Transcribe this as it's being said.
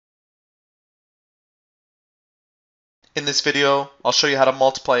In this video, I'll show you how to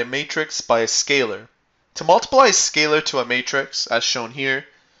multiply a matrix by a scalar. To multiply a scalar to a matrix, as shown here,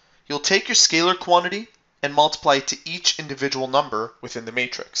 you'll take your scalar quantity and multiply it to each individual number within the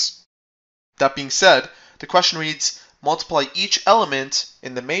matrix. That being said, the question reads, multiply each element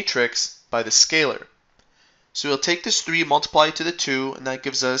in the matrix by the scalar. So we'll take this 3, multiply it to the 2, and that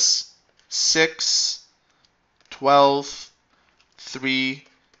gives us 6, 12, 3,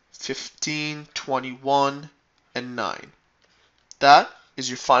 15, 21, and 9. That is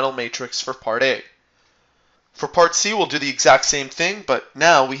your final matrix for part A. For part C, we'll do the exact same thing, but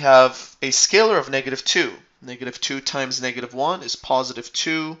now we have a scalar of -2. -2 times -1 is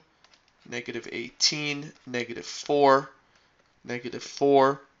 +2, -18, -4,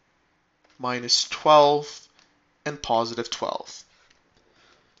 -4, -12, and +12.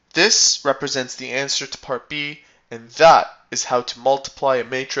 This represents the answer to part B, and that is how to multiply a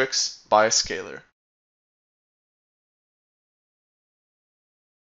matrix by a scalar.